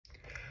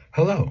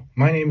Hello,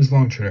 my name is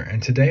Longshooter,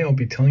 and today I'll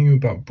be telling you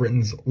about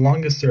Britain's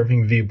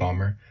longest-serving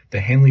V-bomber,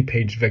 the Handley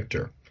Page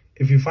Victor.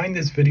 If you find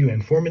this video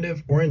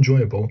informative or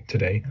enjoyable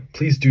today,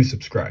 please do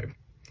subscribe.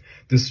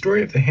 The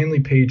story of the Handley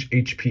Page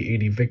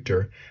HP-80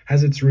 Victor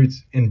has its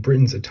roots in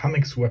Britain's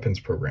atomic weapons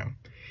program.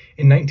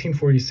 In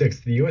 1946,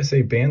 the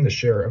USA banned the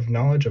share of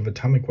knowledge of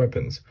atomic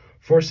weapons,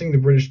 forcing the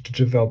British to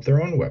develop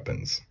their own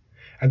weapons.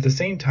 At the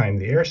same time,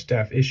 the Air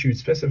Staff issued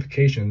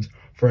specifications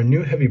for a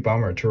new heavy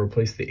bomber to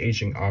replace the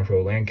aging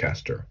Avro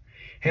Lancaster.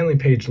 Handley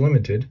Page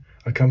Limited,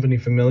 a company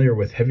familiar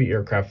with heavy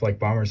aircraft like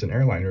bombers and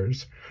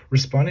airliners,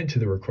 responded to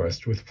the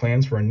request with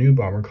plans for a new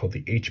bomber called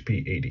the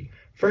HP-80.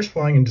 First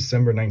flying in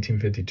December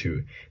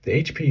 1952, the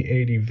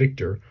HP-80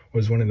 Victor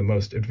was one of the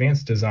most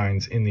advanced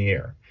designs in the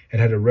air. It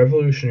had a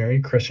revolutionary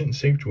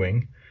crescent-shaped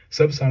wing,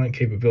 subsonic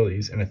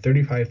capabilities, and a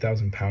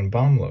 35,000-pound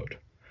bomb load.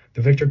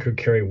 The Victor could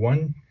carry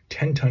one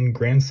 10-ton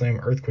Grand Slam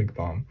earthquake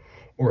bomb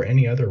or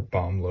any other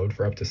bomb load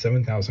for up to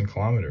 7,000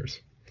 kilometers.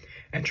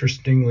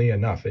 Interestingly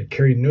enough, it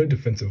carried no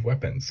defensive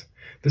weapons.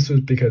 This was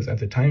because at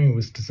the time it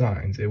was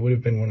designed, it would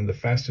have been one of the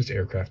fastest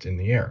aircraft in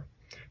the air.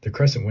 The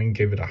crescent wing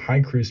gave it a high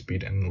cruise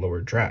speed and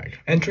lower drag.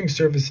 Entering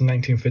service in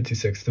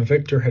 1956, the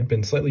Victor had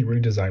been slightly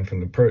redesigned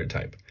from the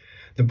prototype.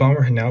 The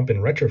bomber had now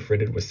been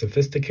retrofitted with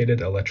sophisticated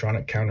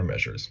electronic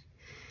countermeasures.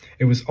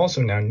 It was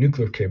also now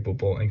nuclear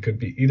capable and could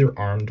be either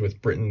armed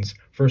with Britain's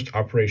first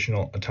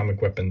operational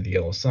atomic weapon, the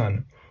Yellow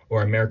Sun,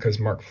 or America's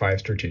Mark V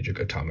strategic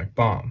atomic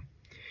bomb.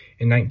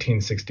 In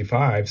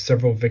 1965,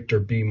 several Victor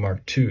B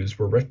Mark IIs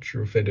were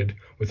retrofitted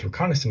with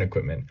reconnaissance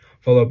equipment,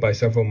 followed by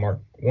several Mark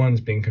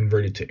Is being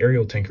converted to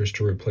aerial tankers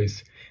to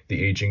replace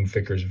the aging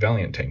Vickers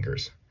Valiant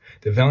tankers.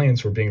 The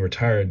Valiants were being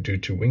retired due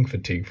to wing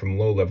fatigue from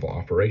low-level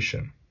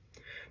operation.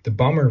 The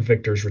bomber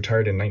Victors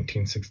retired in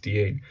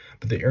 1968,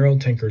 but the aerial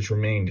tankers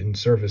remained in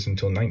service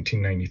until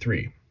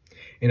 1993.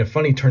 In a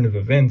funny turn of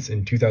events,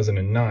 in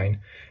 2009,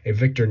 a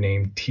Victor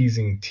named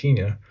Teasing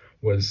Tina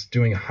was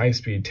doing a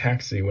high-speed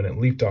taxi when it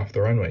leaped off the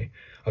runway,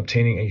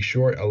 obtaining a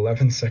short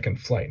 11-second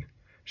flight.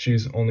 She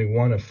is only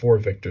one of 4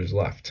 Victors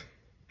left.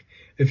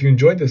 If you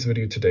enjoyed this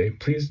video today,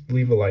 please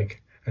leave a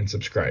like and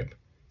subscribe.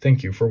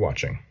 Thank you for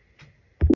watching.